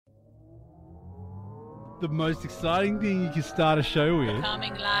The most exciting thing you can start a show with.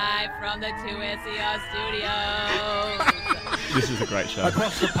 Coming live from the 2SER studios. This is a great show.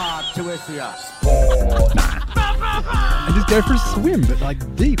 Across the park to SER. And just go for a swim, but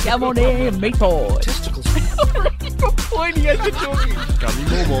like deep. Come on in, meatball. You're pointing as you're talking. Coming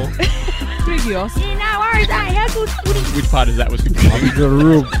normal. Trigios. No worries, Which part is that was I've got a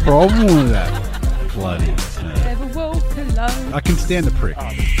real problem with that. Bloody snake. Never walk alone. I can stand the prick.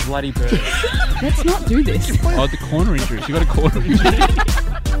 bloody bird. Let's not do this. Oh, the corner injury. She got a corner injury.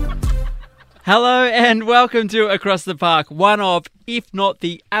 Hello and welcome to Across the Park, one of, if not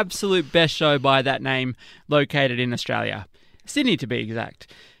the absolute best show by that name, located in Australia. Sydney to be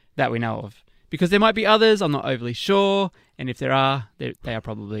exact, that we know of. Because there might be others, I'm not overly sure, and if there are, they are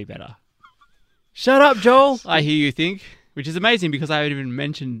probably better. Shut up, Joel, I hear you think, which is amazing because I haven't even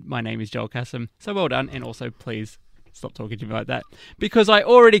mentioned my name is Joel Cassim, so well done, and also please stop talking to me like that, because I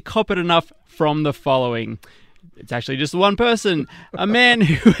already copied enough from the following. It's actually just one person, a man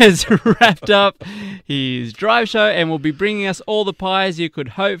who has wrapped up his drive show and will be bringing us all the pies you could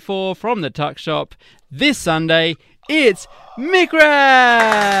hope for from the tuck shop this Sunday. It's Mick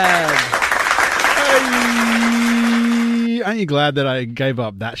Rab! Hey, aren't you glad that I gave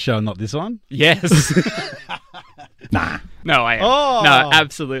up that show and not this one? Yes. Nah. No, I am. Oh. No,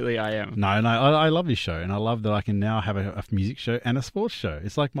 absolutely I am. No, I love this show, and I love that I can now have a music show and a sports show.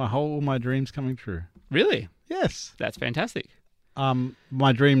 It's like all my dreams coming true. Really? Yes. That's fantastic.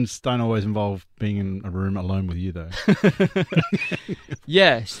 My dreams don't always involve being in a room alone with you, though.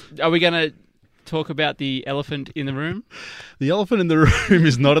 Yes. Are we going to talk about the elephant in the room? The elephant in the room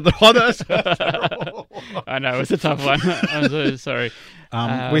is not at the hottest. I know, it's a tough one. I'm so sorry.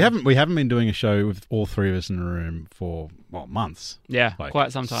 We haven't been doing a show with all three of us in a room for months. Yeah, Like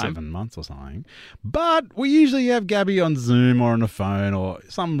quite some time. 7 months or something. But we usually have Gabby on Zoom or on a phone or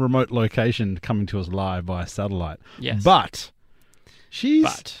some remote location coming to us live via satellite. Yes. But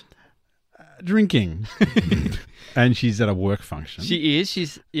she's drinking. And she's at a work function. She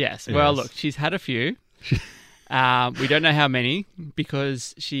is. Yes. Well, look, she's had a few. We don't know how many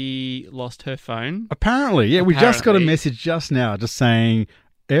because she lost her phone. Apparently, yeah. We just got a message just now just saying,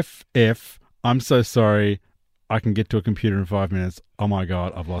 FF, I'm so sorry. I can get to a computer in 5 minutes. Oh my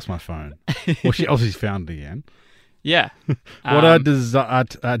God, I've lost my phone. Well, she obviously found it again. Yeah. What a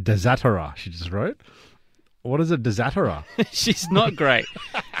desatera, she just wrote. What is a desatera? She's not great.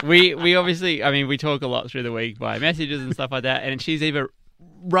 We obviously, I mean, we talk a lot through the week by messages and stuff like that, and she's either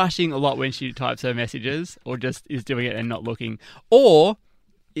rushing a lot when she types her messages or just is doing it and not looking, or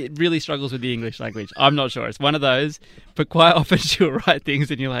it really struggles with the English language. I'm not sure. It's one of those, but quite often she'll write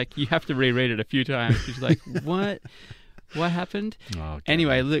things and you're like, you have to reread it a few times. She's like, what happened? Oh, okay.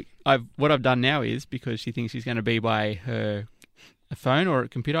 Anyway, look, what I've done now is, because she thinks she's going to be by a phone or a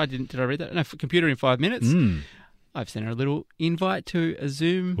computer. Did I read that? No, computer in 5 minutes. I've sent her a little invite to a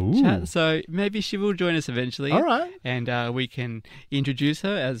Zoom chat, so maybe she will join us eventually. All right. And we can introduce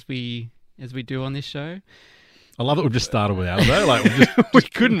her as we do on this show. I love that we've just started without her, though. Like, We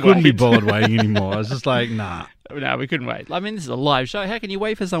couldn't be wait. bothered waiting anymore. I was just like, nah. No, we couldn't wait. I mean, this is a live show. How can you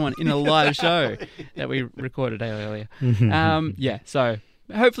wait for someone in a live show that we recorded a day earlier? Yeah, so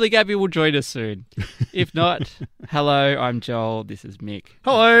hopefully Gabby will join us soon. If not, hello, I'm Joel. This is Mick.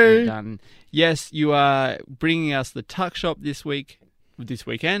 Hello. We're done. Yes, you are bringing us the Tuck Shop this weekend.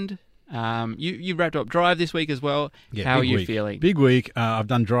 You wrapped up Drive this week as well. Yeah, how are big you week. feeling? Big week. I've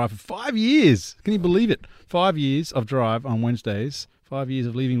done Drive for 5 years. Can you believe it? 5 years of Drive on Wednesdays. 5 years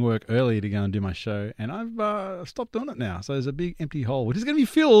of leaving work early to go and do my show. And I've stopped doing it now. So there's a big empty hole, which is going to be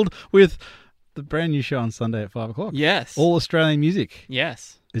filled with the brand new show on Sunday at 5 o'clock. Yes. All Australian music.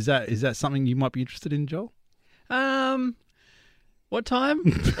 Yes. Is that something you might be interested in, Joel? What time?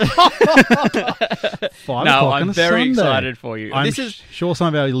 5 No, o'clock I'm on a very Sunday. excited for you. I'm This is sure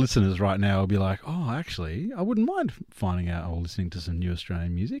some of our listeners right now will be like, oh, actually, I wouldn't mind finding out or listening to some new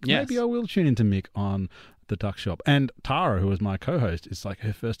Australian music. Yes. Maybe I will tune into Mick on the Tuck Shop. And Tara, who is my co-host, it's like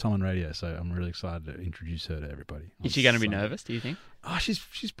her first time on radio, so I'm really excited to introduce her to everybody. Is she going to be nervous, do you think? Oh, she's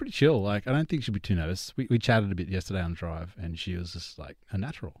pretty chill. Like, I don't think she'll be too nervous. We chatted a bit yesterday on Drive, and she was just like a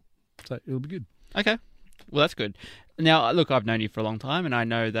natural. So it'll be good. Okay. Well, that's good. Now, look, I've known you for a long time, and I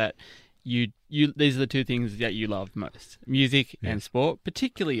know that you these are the two things that you love most: music and sport,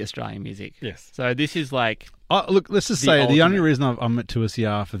 particularly Australian music. Yes. So this is like, Look, let's just The say the only ultimate. reason I'm at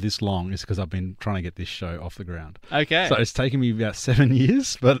 2SER for this long is because I've been trying to get this show off the ground. okay. So it's taken me about 7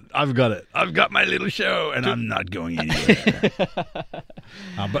 years, but I've got it. I've got my little show, and I'm not going anywhere.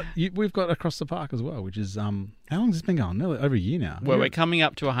 But we've got Across the Park as well, which is how long has this been going? Nearly over a year now. Well, we're coming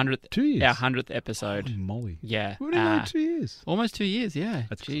up to 100th. 2 years. Our 100th episode. Holy moly. Yeah. We've been over 2 years. Almost 2 years, yeah.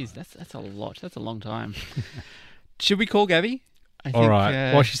 That's Jeez, that's a lot. That's a long time. Should we call Gabby? I All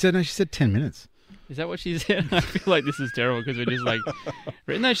right. Well, she said 10 minutes. Is that what she said? I feel like this is terrible because we're just like...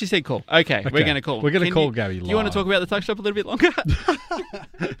 No, she said call. Okay, we're going to call. We're going to call Gabby live. Do you want to talk about the tuck shop a little bit longer?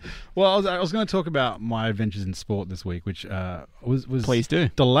 Well, I was going to talk about my adventures in sport this week, which was Please do.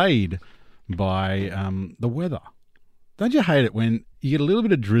 delayed by the weather. Don't you hate it when you get a little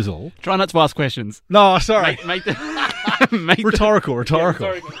bit of drizzle? Try not to ask questions. No, sorry. Make the... Rhetorical.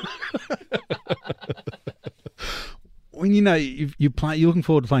 Rhetorical. When you're looking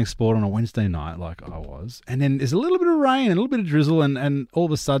forward to playing sport on a Wednesday night, like I was, and then there's a little bit of rain and a little bit of drizzle, and all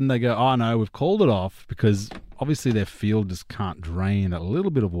of a sudden they go, "Oh no, we've called it off," because obviously their field just can't drain that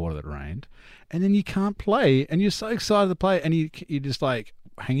little bit of water that rained, and then you can't play, and you're so excited to play, and you're just like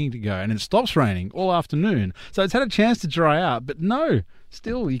hanging to go, and it stops raining all afternoon, so it's had a chance to dry out, but no,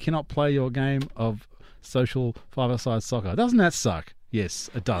 still you cannot play your game of social five-a-side soccer. Doesn't that suck? Yes,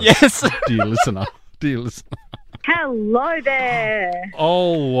 it does. Yes. Dear listener. Hello there.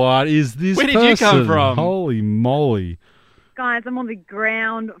 Oh, what is this Where did you come person? from? Holy moly. Guys, I'm on the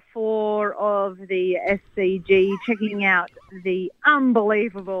ground floor of the SCG checking out the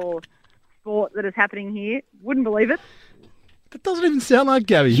unbelievable sport that is happening here. Wouldn't believe it. That doesn't even sound like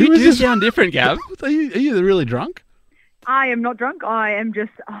Gabby. You Who is do this? sound different, Gab. Are you really drunk? I am not drunk. I am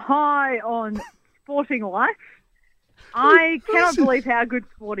just high on sporting life. I cannot believe how good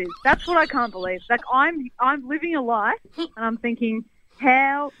sport is. That's what I can't believe. Like I'm living a life and I'm thinking,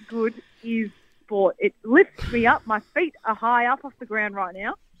 how good is sport? It lifts me up. My feet are high up off the ground right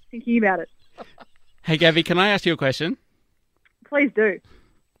now, thinking about it. Hey, Gabby, can I ask you a question? Please do.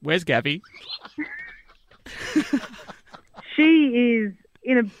 Where's Gabby? She is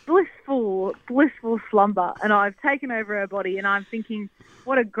in a blissful slumber, and I've taken over her body, and I'm thinking,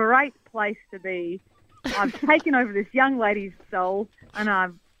 what a great place to be. I've taken over this young lady's soul, and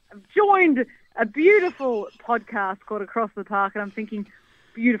I've joined a beautiful podcast called Across the Park, and I'm thinking,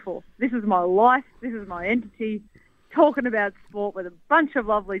 beautiful. This is my life. This is my entity. Talking about sport with a bunch of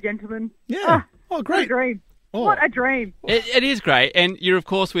lovely gentlemen. Yeah. Oh, What a great. dream. Oh. What a dream. It is great. And you're, of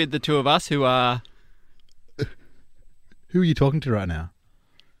course, with the two of us who are... Who are you talking to right now?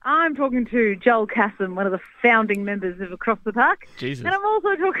 I'm talking to Joel Cassim, one of the founding members of Across the Park. Jesus. And I'm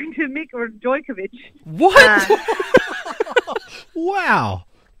also talking to Mick Rajojkovic. What? Wow.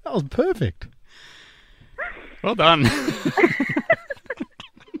 That was perfect. Well done.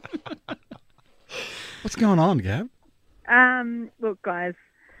 What's going on, Gab? Look, guys,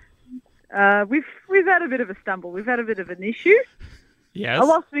 we've had a bit of a stumble. We've had a bit of an issue. Yes. I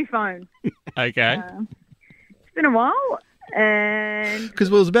lost my phone. Okay. It's been a while, and Because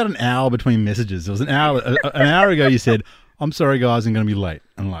it was about an hour between messages. It was an hour ago you said, "I'm sorry, guys, I'm going to be late."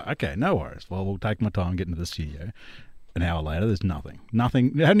 I'm like, okay, no worries. Well, we'll take my time getting to the studio. An hour later, there's nothing.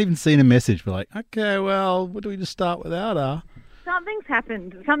 Nothing. I hadn't even seen a message. We're like, okay, well, what do we just start without her? something's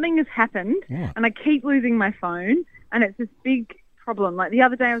happened. Something has happened, What? and I keep losing my phone, and it's this big problem. Like the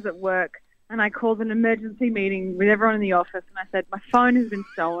other day I was at work, and I called an emergency meeting with everyone in the office, and I said, my phone has been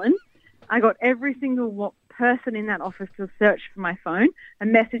stolen. I got every single person in that office to search for my phone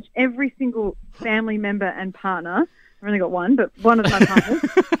and message every single family member and partner. I've only got one, but one of my partners.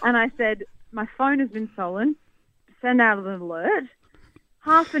 And I said, my phone has been stolen. Send out an alert.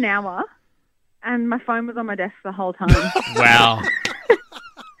 Half an hour, and my phone was on my desk the whole time. Wow.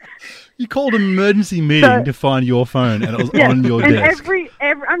 You called an emergency meeting to find your phone, and it was Yeah, on your and desk.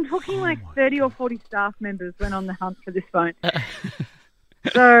 I'm talking like 30 or 40 staff members went on the hunt for this phone.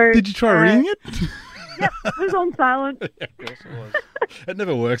 So Did you try ringing it? Yep, it was on silent. It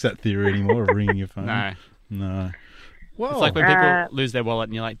never works, that theory anymore, of ringing your phone. No. No. Well, It's like when people lose their wallet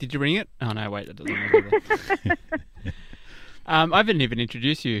and you're like, did you ring it? Oh, no, wait, that doesn't work either. I didn't even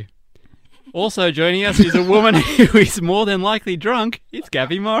introduce you. Also joining us is a woman who is more than likely drunk. It's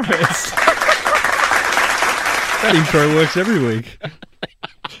Gabby Morris. that intro works every week. No,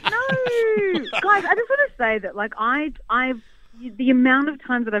 guys, I just want to say that, like, the amount of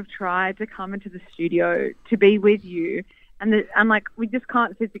times that I've tried to come into the studio to be with you, and like, we just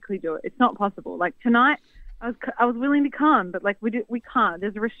can't physically do it. It's not possible. Like tonight, I was willing to come, but like we can't.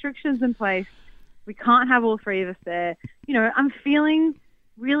 There's restrictions in place. We can't have all three of us there. You know, I'm feeling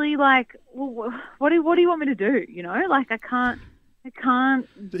really like, well, what do you want me to do? You know, like I can't.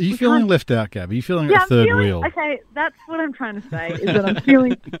 Are you feeling left out, Gab? Are you feeling like a I'm third feeling, wheel? Okay, that's what I'm trying to say, is that I'm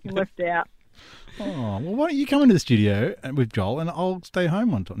feeling left out. Oh, well, why don't you come into the studio with Joel, and I'll stay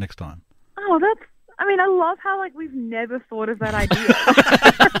home next time? Oh, I mean, I love how like we've never thought of that idea.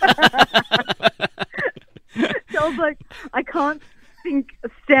 So I was like, I can't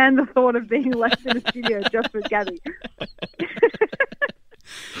stand the thought of being left in a studio just with Gabby.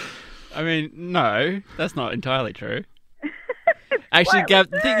 I mean, no, that's not entirely true. Actually, What? Gab,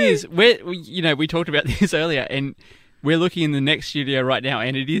 the thing is, we talked about this earlier, and we're looking in the next studio right now,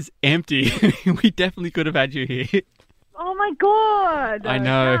 and it is empty. We definitely could have had you here. Oh my God! I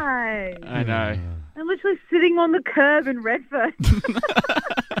know. Guys. I know. I'm literally sitting on the curb in Redford.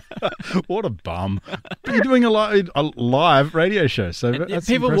 What a bum. But you're doing a live radio show, so that's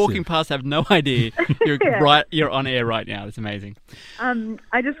People impressive. walking past have no idea you're on air right now. It's amazing.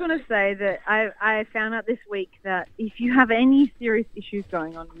 I just want to say that I found out this week that if you have any serious issues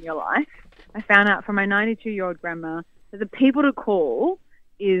going on in your life, I found out from my 92-year-old grandma that the people to call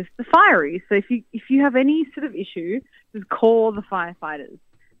is the fireys. So if you have any sort of issue, just call the firefighters.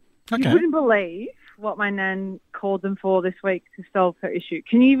 Okay. You wouldn't believe what my nan called them for this week to solve her issue.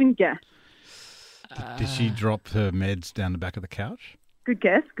 Can you even guess? Did she drop her meds down the back of the couch? Good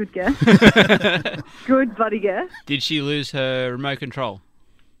guess. Good guess. Good bloody guess. Did she lose her remote control?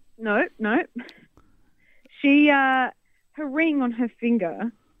 No. She, her ring on her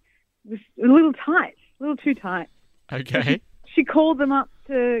finger was a little too tight. Okay. She called them up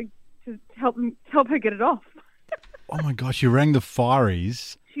to help her get it off. Oh my gosh, you rang the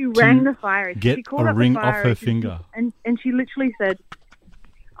fireys. She rang the fire. Get She called a up the ring off fire her finger. And she literally said,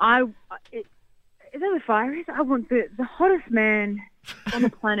 is that the fireys? I want the hottest man on the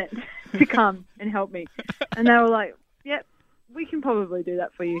planet to come and help me. And they were like, yep, we can probably do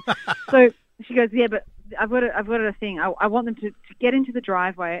that for you. So she goes, yeah, but I've got a thing. I want them to get into the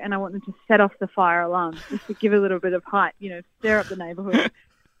driveway, and I want them to set off the fire alarm just to give a little bit of height, stir up the neighbourhood.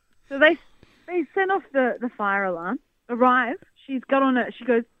 So they sent off the fire alarm, arrive. She's got on she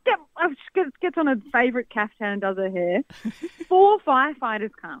goes, gets on her favourite caftan and does her hair. 4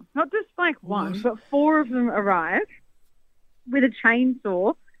 firefighters come. Not just like one, but 4 of them arrive with a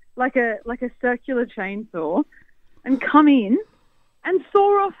chainsaw, like a circular chainsaw, and come in and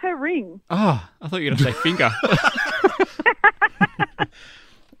saw off her ring. Oh, I thought you were going to say finger.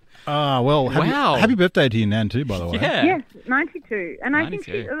 Well, Wow. happy birthday to your nan too, by the way. Yeah. Yes, 92. And I think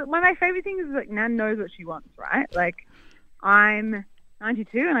 92. one of my favourite things is like Nan knows what she wants, right? Like, I'm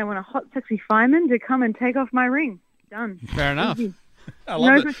 92 and I want a hot, sexy fireman to come and take off my ring. Done. Fair enough. Easy. I Knows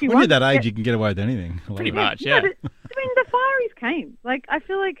love what it. she When you're wants. that age, Yeah. you can get away with anything. I love Pretty it. much, yeah. But, I mean, the fireys came. Like, I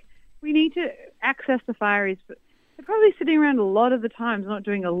feel like we need to access the fireys, but they're probably sitting around a lot of the times not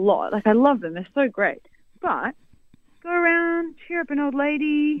doing a lot. Like, I love them. They're so great. But go around, cheer up an old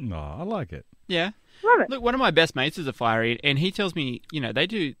lady. No, I like it. Yeah. Love it. Look, one of my best mates is a fiery, and he tells me, they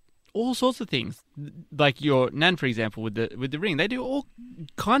do all sorts of things. Like your nan, for example, with the ring. They do all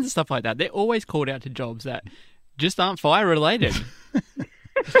kinds of stuff like that. They're always called out to jobs that just aren't fire related.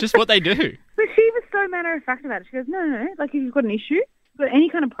 It's just what they do. But she was so matter of fact about it. She goes, no. Like, if you've got an issue, got any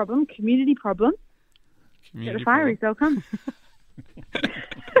kind of problem, community problem, get the fireys, they'll come.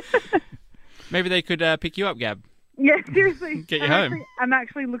 Maybe they could pick you up, Gab. Yeah, seriously. Get you home. I'm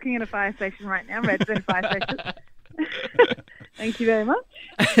actually looking at a fire station right now, Redfern Fire Station. Thank you very much.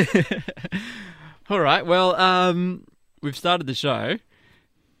 All right. Well, we've started the show.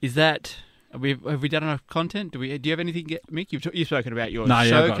 Have we done enough content? Do you have anything, Mick? You've spoken about your No, yeah, I've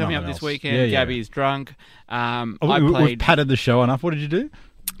show got coming up nothing this else. weekend. Yeah. Gabby's drunk. We've padded the show enough. What did you do?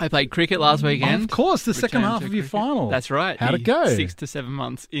 I played cricket last weekend. Of course, the second Returned half to of your cricket. final. That's right. How'd the it go? 6 to 7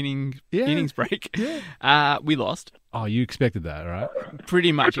 months innings break. Yeah. We lost. Oh, you expected that, right?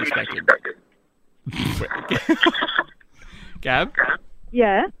 Pretty much expected. Gab,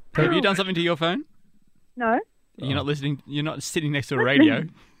 Yeah. have you done something to your phone? No. You're not listening. You're not sitting next to a radio.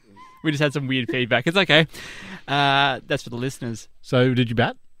 We just had some weird feedback. It's okay. That's for the listeners. So, did you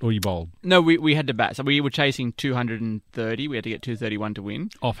bat or you bowled? No, we had to bat. So we were chasing 230. We had to get 231 to win.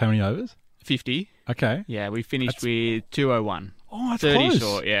 Off how many overs? 50. Okay. Yeah, we finished with 201. Oh, that's 30 close.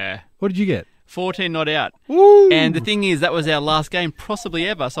 short, yeah. What did you get? 14 not out. Woo! And the thing is, that was our last game, possibly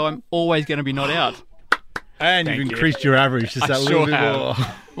ever, so I'm always going to be not out. And Thank you've you. increased your average just I that sure little bit have. more.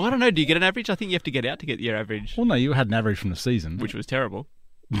 Well, I don't know. Do you get an average? I think you have to get out to get your average, Well, no, you had an average from the season, which was terrible.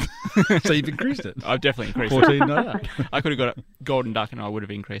 so you've increased it. I've definitely increased it. 14 not out. I could have got a golden duck and I would have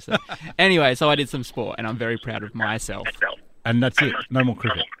increased it. Anyway, so I did some sport and I'm very proud of myself. And that's it. No more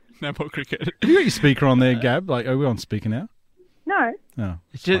cricket. No more cricket. Have you got your speaker on there, Gab? Like, are we on speaker now? No. No.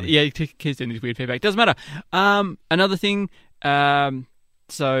 It's just, yeah, it keeps doing this weird feedback. Doesn't matter. Another thing,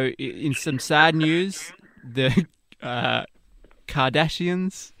 so in some sad news, the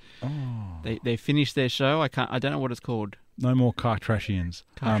Kardashians, they finished their show. I don't know what it's called. No more Kardashians.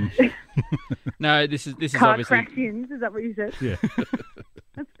 No, this is Car obviously crashians, is that what you said? Yeah.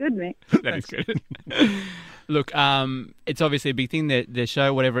 That's good, mate. that is good. Look, it's obviously a big thing. The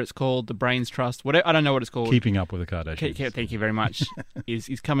show, whatever it's called, the Brains Trust, whatever, I don't know what it's called. Keeping Up with the Kardashians. Thank you very much. is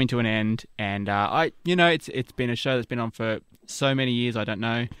coming to an end, and it's been a show that's been on for so many years. I don't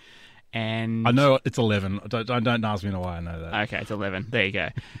know, and I know it's 11. Don't ask me why I know that. Okay, it's 11. There you go.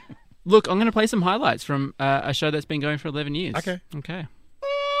 Look, I'm going to play some highlights from a show that's been going for 11 years. Okay.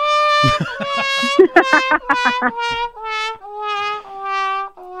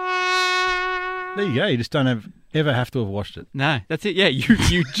 There you go. You just don't ever have to have watched it. No, that's it. Yeah,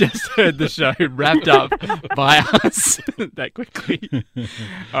 you just heard the show wrapped up by us that quickly.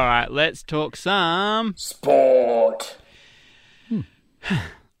 All right, let's talk some Sport.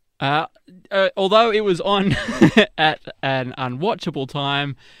 although it was on at an unwatchable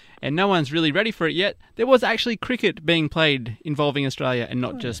time and no one's really ready for it yet, there was actually cricket being played involving Australia and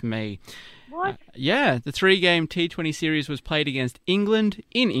not just me. What? Yeah, the 3-game T20 series was played against England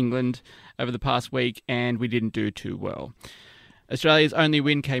in England over the past week, and we didn't do too well. Australia's only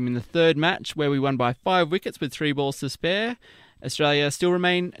win came in the third match, where we won by 5 wickets with 3 balls to spare. Australia still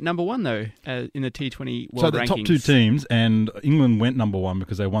remain number 1, though, in the T20 World Rankings. So the top 2 teams, and England went number 1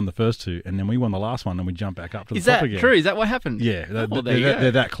 because they won the first 2, and then we won the last one, and we jumped back up to the top again. Is that true? Is that what happened? Yeah, there you go.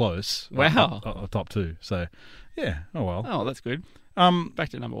 they're that close. Wow. Top 2. So, yeah. Oh well. Oh, that's good. Back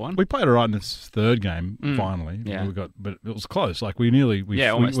to number 1. We played all right in this third game. Finally, Yeah. but it was close. Like we nearly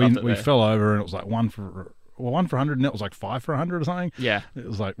almost stopped it we there. fell over, and it was like 1 for 100, and it was like 5 for 100 or something. Yeah. It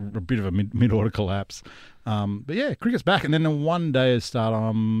was like a bit of a mid-order collapse. But yeah, cricket's back, and then the one day start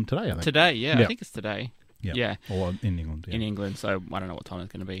today. I think Today, yeah. Yeah. I think it's today. Yeah. Yeah. Or in England. Yeah. In England, so I don't know what time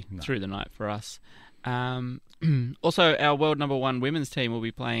it's going to be through the night for us. Also, our world number 1 women's team will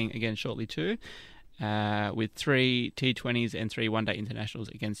be playing again shortly too, with 3 T20s and 3 one-day internationals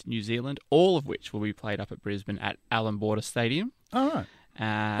against New Zealand, all of which will be played up at Brisbane at Allan Border Stadium. All right.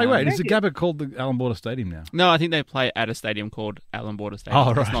 Hey, wait, is the Gabba called the Allan Border Stadium now? No, I think they play at a stadium called Allan Border Stadium.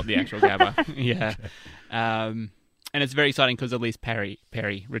 Oh, right. It's not the actual Gabba. Yeah. And it's very exciting because Elise Perry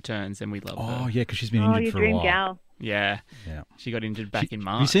returns, and we love her. Oh, yeah, because she's been Oh, injured your for a dream while. gal. Yeah. Yeah. She got injured back in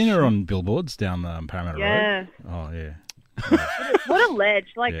March. Have you seen her on billboards down Parramatta Yeah. Road? Oh, yeah. What a ledge.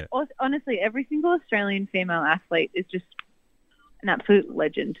 Like, Yeah. honestly, every single Australian female athlete is just an absolute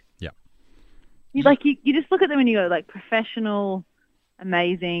legend. Yeah. You just look at them and you go, like, professional,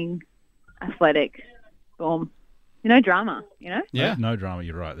 amazing, athletic, boom. No drama, Yeah. No drama,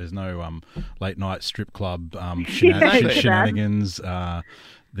 you're right. There's no late night strip club Exactly. shenanigans.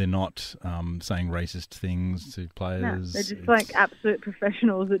 They're not saying racist things to No, players. they're just like absolute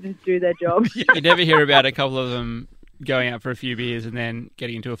professionals that just do their job. You never hear about a couple of them going out for a few beers and then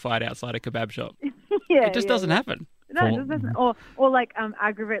getting into a fight outside a kebab shop. Yeah, It just doesn't happen. No, it just doesn't. Or like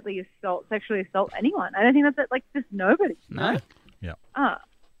aggravately sexually assault anyone. I don't think that's it. Like just nobody. No? Yeah. Oh,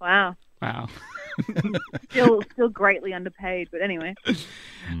 wow. Wow. Still greatly underpaid, but anyway.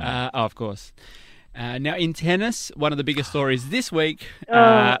 Of course. Now, in tennis, one of the biggest stories this week It's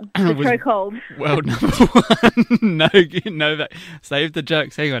was so cold. world number 1. Novak. Save the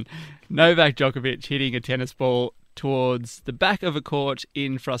jokes. Hang on. Novak Djokovic hitting a tennis ball towards the back of a court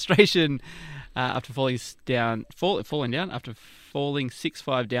in frustration after falling down after falling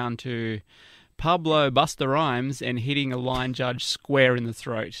 6-5 down to Pablo Buster Rhymes and hitting a line judge square in the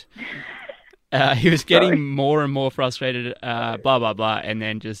throat. He was getting more and more frustrated, blah, blah, blah, and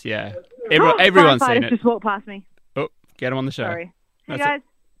then just, yeah. Everyone's seen it. Just walked past me. Oh, get him on the show. Sorry. Hey, That's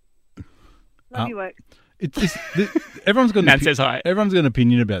guys. Love your work. Everyone's got Nan says hi. Everyone's got an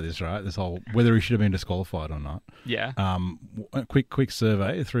opinion about this, right? This whole whether he should have been disqualified or not. Yeah. Quick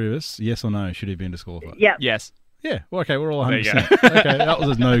survey, the 3 of us. Yes or no? Should he have been disqualified? Yep. Yes. Yeah. Well, okay, we're all There you 100%. Okay, that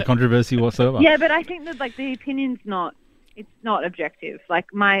was no controversy whatsoever. Yeah, but I think that like the opinion's not objective. Like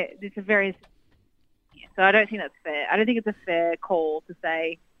it's a very, so I don't think that's fair. I don't think it's a fair call to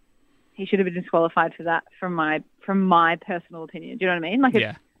say he should have been disqualified for that from my personal opinion. Do you know what I mean? Like,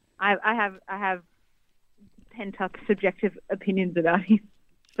 Yeah. I have pent up subjective opinions about him.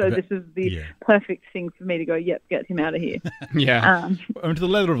 So this is the perfect thing for me to go, yep, get him out of here. Yeah. I mean, to the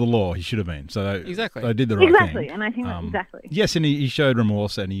letter of the law, he should have been. So Exactly. they did the right Exactly, thing. and I think that's exactly. Yes, and he showed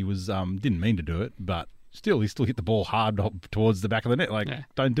remorse, and he was didn't mean to do it, but he still hit the ball hard towards the back of the net. Like,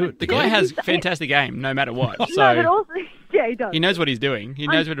 don't do it. The guy has fantastic aim, no matter what. No, So but also, yeah, he does. he knows what he's doing. He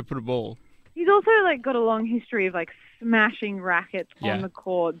knows where to put a ball. He's also like got a long history of like smashing rackets on the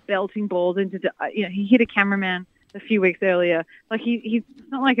court, belting balls into. He hit a cameraman a few weeks earlier. Like it's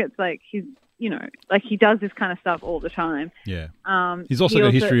not like it's like he's like he does this kind of stuff all the time. Yeah. He's also got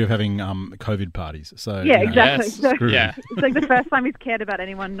a history of having COVID parties. So yeah, exactly. Yes. So Yeah. it's like the first time he's cared about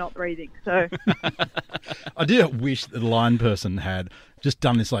anyone not breathing. So I do wish the line person had just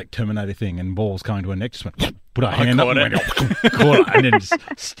done this like Terminator thing and balls coming to her neck, just went, put her hand up caught and, it. caught it, and then just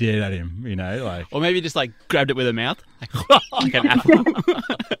stared at him, like Or maybe just like grabbed it with her mouth, like an apple.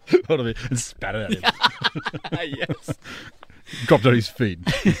 and spat it at him. Yes. Dropped on his feet.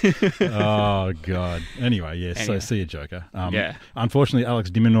 Oh, God. Anyway, yes. Anyway. So, see you, Joker. Yeah. Unfortunately,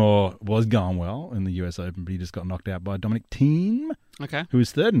 Alex de Minaur was going well in the US Open, but he just got knocked out by Dominic Thiem, Okay. who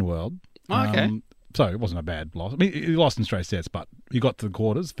was third in the world. Oh, okay. So it wasn't a bad loss. I mean, he lost in straight sets, but he got to the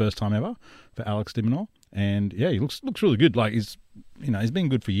quarters, first time ever for Alex de Minaur. And, yeah, he looks really good. Like, he's been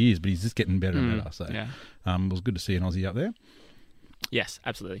good for years, but he's just getting better and better. So Yeah. it was good to see an Aussie up there. Yes,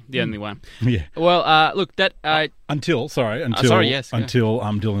 absolutely. The only one. Yeah. Well, look, that Until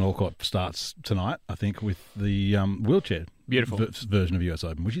Dylan Alcott starts tonight, I think, with the wheelchair Beautiful. Version of US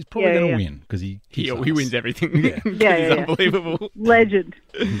Open, which he's probably going to win because he he wins everything. Yeah. He's unbelievable. legend.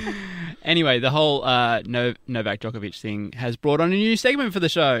 Anyway, the whole Novak Djokovic thing has brought on a new segment for the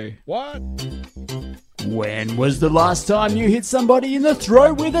show. What? When was the last time you hit somebody in the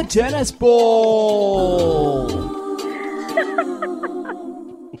throat with a tennis ball?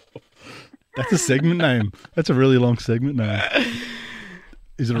 That's a segment name. That's a really long segment name.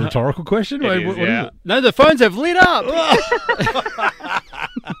 Is it a rhetorical question? Wait, what is it? No, the phones have lit up.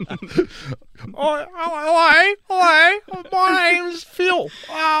 Hi, my name's Phil.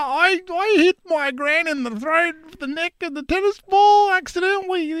 I hit my gran in the throat with the neck of the tennis ball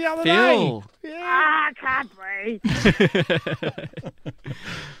accidentally the other Phil. day. I can't breathe.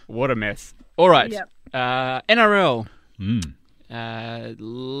 What a mess. All right. Yep. NRL. Mm.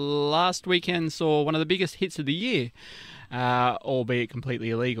 Last weekend saw one of the biggest hits of the year, albeit completely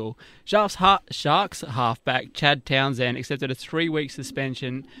illegal. Sharks halfback Chad Townsend accepted a 3-week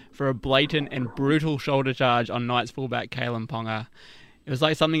suspension for a blatant and brutal shoulder charge on Knights fullback Kalen Ponga. It was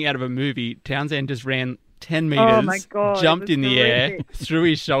like something out of a movie. Townsend just ran 10 metres, Oh my God, jumped it in was the air, horrific. threw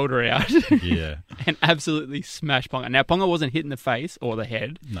his shoulder out, Yeah. and absolutely smashed Ponga. Now, Ponga wasn't hit in the face or the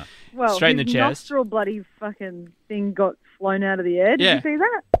head. No. Well, Straight in the his chest. nostril bloody fucking thing got flown out of the air. Did Yeah. you see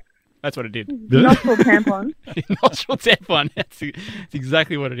that? That's what it did. Nostril tampon. Nostril tampon. That's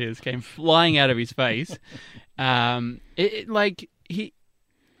exactly what it is. Came flying out of his face.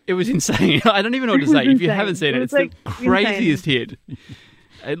 It was insane. I don't even know what to say. If you insane. haven't seen it, It it's was, like, the craziest hit.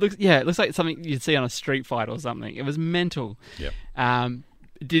 It looks like something you'd see on a street fight or something. It was mental. Yep.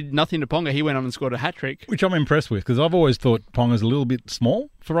 Did nothing to Ponga. He went on and scored a hat trick. Which I'm impressed with because I've always thought Ponga's a little bit small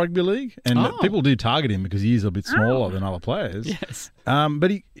for rugby league, and Oh. people do target him because he is a bit smaller than other players. Yes.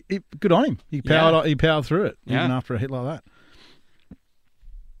 But he good on him. He powered through it Yeah. even after a hit like that.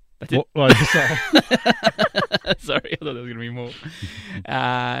 That's it. Sorry, I thought there was going to be more.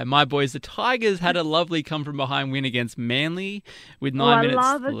 My boys, the Tigers, had a lovely come from behind win against Manly with 9 I minutes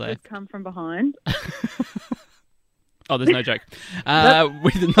love it. left. Just come from behind. Oh, there's no joke.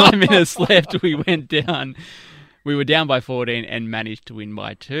 With 9 minutes left, we went down. We were down by 14 and managed to win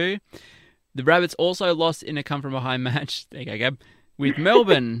by 2. The Rabbits also lost in a come-from-behind match. There you go, Gab. With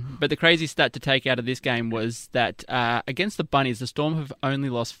Melbourne. But the crazy stat to take out of this game was that against the Bunnies, the Storm have only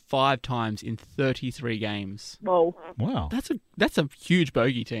lost 5 times in 33 games. Whoa. Wow. That's a huge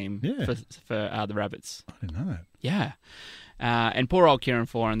bogey team Yeah. for the Rabbits. I didn't know that. Yeah. And poor old Kieran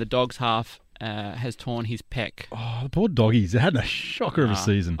Foran, the Dogs half, has torn his pec. Oh, the poor doggies. They had a shocker of a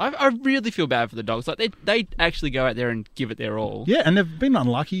season. I really feel bad for the Dogs. Like they actually go out there and give it their all. Yeah, and they've been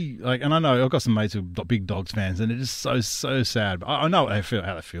unlucky. And I know I've got some mates who are big Dogs fans, and it's just so sad. But I know how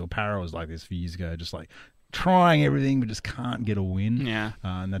they feel. Para was like this a few years ago, just like trying everything but just can't get a win. Yeah.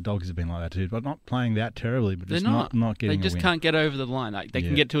 And the Dogs have been like that too, but not playing that terribly, but They're just not. not getting They just a win. can't get over the line. Like they can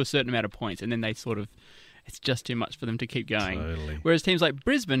Yeah. get to a certain amount of points, and then they sort of. It's just too much for them to keep going. Totally. Whereas teams like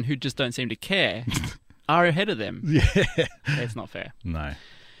Brisbane, who just don't seem to care, are ahead of them. Yeah. It's not fair. No.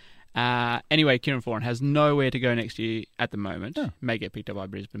 Anyway, Kieran Foran has nowhere to go next year at the moment. Oh. May get picked up by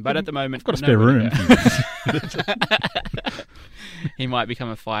Brisbane, but at the moment, I've got a spare nowhere room. to go. He might become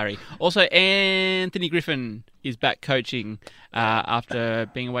a fiery. Also, Anthony Griffin is back coaching after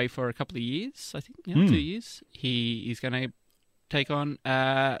being away for a couple of years. I think 2 years. He is going to take on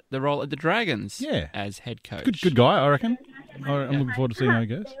the role at the Dragons as head coach. Good guy, I reckon. I'm looking forward to seeing how he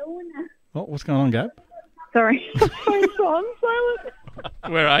goes. Oh, what's going on, Gab? Sorry. My phone's on silent.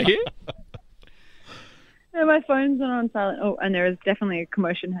 Where are you? No, my phone's not on silent. Oh, and there is definitely a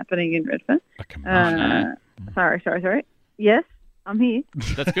commotion happening in Redfern. Oh, come on. no. Sorry. Yes, I'm here.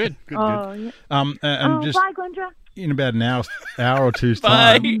 That's good. Good. Oh, yeah. And just bye, Glendra. in about an hour or two's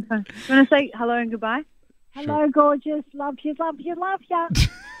Bye. time. Do you want to say hello and goodbye? Hello, gorgeous. Love you, love you, love you.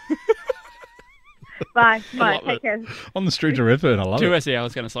 Bye. Bye. love Take it. care. On the streets of Redfern, I love it. 2SE, I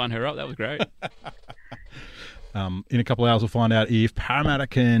was going to sign her up. That was great. In a couple of hours, we'll find out if Parramatta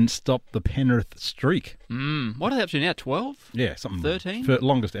can stop the Penrith streak. What are they up to now? 12? Yeah, something 13? for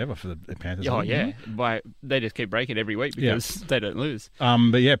longest ever for the Panthers. Oh, I think, yeah. isn't it? They just keep breaking every week because they don't lose.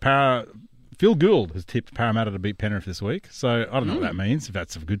 But yeah, Phil Gould has tipped Parramatta to beat Penrith this week. So I don't know what that means, if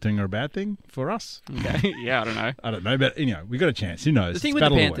that's a good thing or a bad thing for us. Okay. Yeah, I don't know. I don't know, but we got a chance. Who knows? The thing It's with the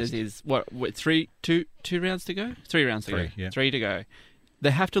Battle of Panthers West. is, what, two rounds to go? 3 rounds to go. Three, yeah. 3 to go. They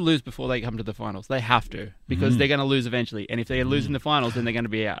have to lose before they come to the finals. They have to, because they're going to lose eventually. And if they lose in the finals, then they're going to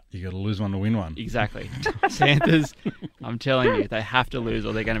be out. You got to lose one to win one. Exactly. Panthers, I'm telling you, they have to lose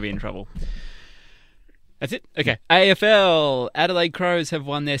or they're going to be in trouble. That's it. Okay. AFL. Adelaide Crows have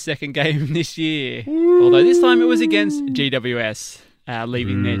won their second game this year. Although this time it was against GWS,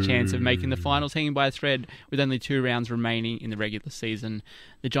 leaving their chance of making the finals hanging by a thread with only 2 rounds remaining in the regular season.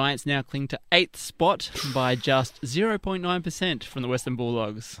 The Giants now cling to 8th spot by just 0.9% from the Western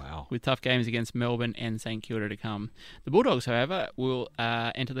Bulldogs. Wow. With tough games against Melbourne and St Kilda to come. The Bulldogs, however, will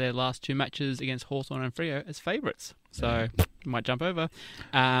enter their last 2 matches against Hawthorn and Freo as favourites. So, might jump over.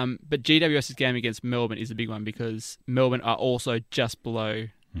 But GWS's game against Melbourne is a big one because Melbourne are also just below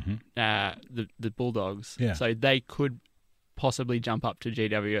the Bulldogs. Yeah. So they could possibly jump up to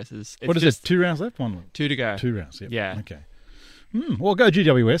GWS's. What is it? 2 rounds left? 1. 2 to go. 2 rounds, yep. Yeah. Okay. Well, go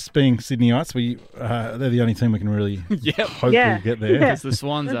GWS, being Sydneyites. They're the only team we can really hopefully get there. Yeah. Because the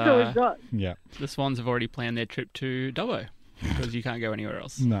Swans That's all we've got. Yeah. the Swans have already planned their trip to Dubbo because you can't go anywhere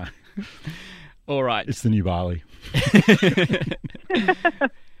else. No, All right. it's the new Bali.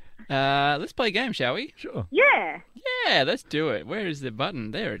 Let's play a game, shall we? Sure. Yeah. Yeah, let's do it. Where is the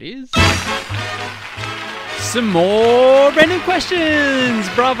button? There it is. Some more random questions,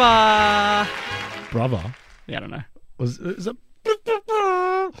 brother. Brother. Yeah, I don't know. Is it?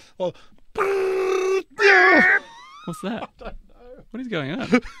 Oh, What's that? What is going on?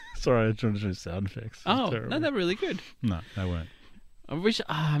 sorry, I'm trying to do sound effects. Oh, Terrible. no, they're really good. No, they weren't. I wish.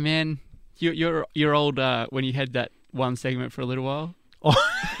 Ah, man, you're old. When you had that one segment for a little while.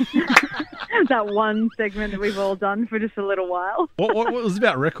 That one segment that we've all done for just a little while. What was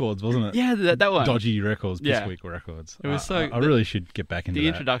about records, wasn't it? Yeah, that one. Dodgy records, Piss Yeah. Week records. It was I really should get back into The that.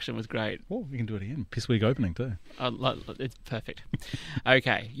 introduction was great. Well, we can do it again. Piss Week opening too. It's perfect.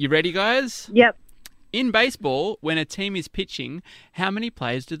 Okay, you ready, guys? Yep. In baseball, when a team is pitching, how many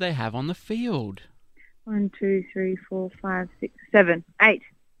players do they have on the field? 1, 2, 3, 4, 5, 6, 7, 8.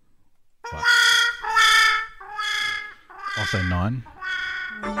 I'll say 9.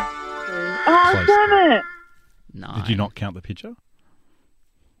 Oh, Close. damn it! 9. Did you not count the pitcher?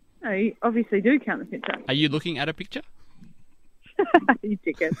 No, you obviously do count the picture. Are you looking at a picture? You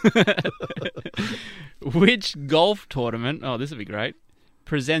dickhead. Which golf tournament, oh, this would be great,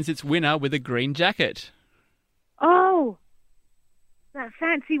 presents its winner with a green jacket? Oh! That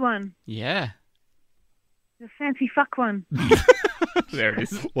fancy one. Yeah. The fancy fuck one. There it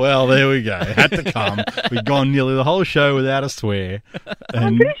is. Well, there we go. It had to come. We've gone nearly the whole show without a swear. I'm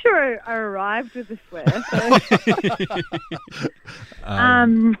And, pretty sure I arrived with a swear. So.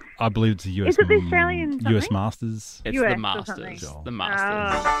 I believe it's the US. Is it the Australian US something? Masters. It's US the or Masters. something. The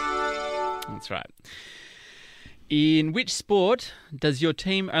Masters. Oh. That's right. In which sport does your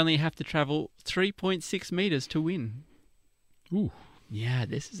team only have to travel 3.6 metres to win? Ooh. Yeah,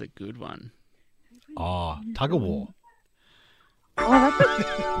 this is a good one. Tug of war. Oh,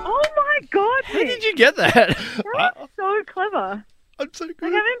 oh my god! How did you get that? That's so clever. I'm so good.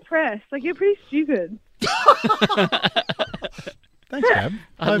 Like, I'm impressed. Like, you're pretty stupid. Thanks, Gab.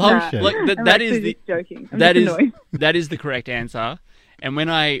 I I love appreciate like it. I'm that actually is the just joking. I'm that just is annoyed. that is the correct answer. And when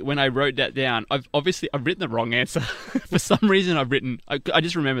I wrote that down, I've written the wrong answer. For some reason, I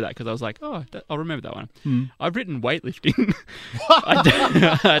just remember that because I was like, I'll remember that one. I've written weightlifting.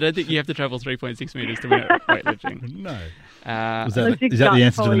 I don't think you have to travel 3.6 meters to win at weightlifting. No. Is Is that the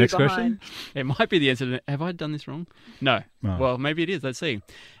answer to the next question? It might be the answer. Have I done this wrong? No. No. Well, maybe it is. Let's see.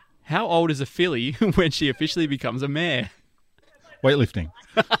 How old is a filly when she officially becomes a mare? Weightlifting.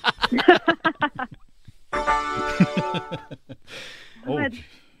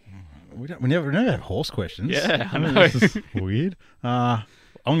 We never have horse questions. Yeah, I know. This is weird. I'm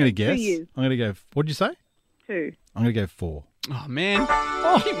going to guess. 2 years. I'm going to go. What did you say? 2. I'm going to go 4. Oh, man.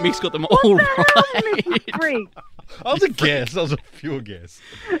 I think Mick's got them all right. Freak. That was a guess. That was a pure guess.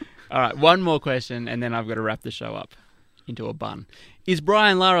 All right, one more question, and then I've got to wrap the show up into a bun. Is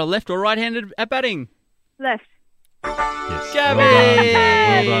Brian Lara left or right-handed at batting? Left. Yes. Gabby! Well done,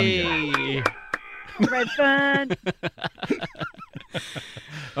 Gab. Well done, Gab. Redfern.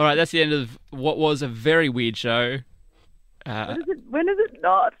 All right, that's the end of what was a very weird show. When is it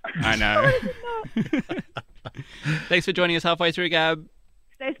not? I know. When is it not? Thanks for joining us halfway through, Gab.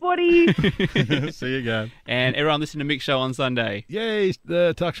 Stay sporty. See you again. And everyone listen to Mick's show on Sunday. Yay,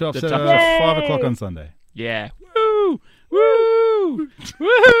 the Tuck Shop's The at Tuck Shop. 5 o'clock on Sunday. Yeah. Woo! Woo!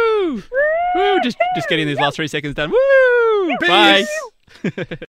 Woo! Woo! Just getting these last 3 seconds done. Woo! Bye.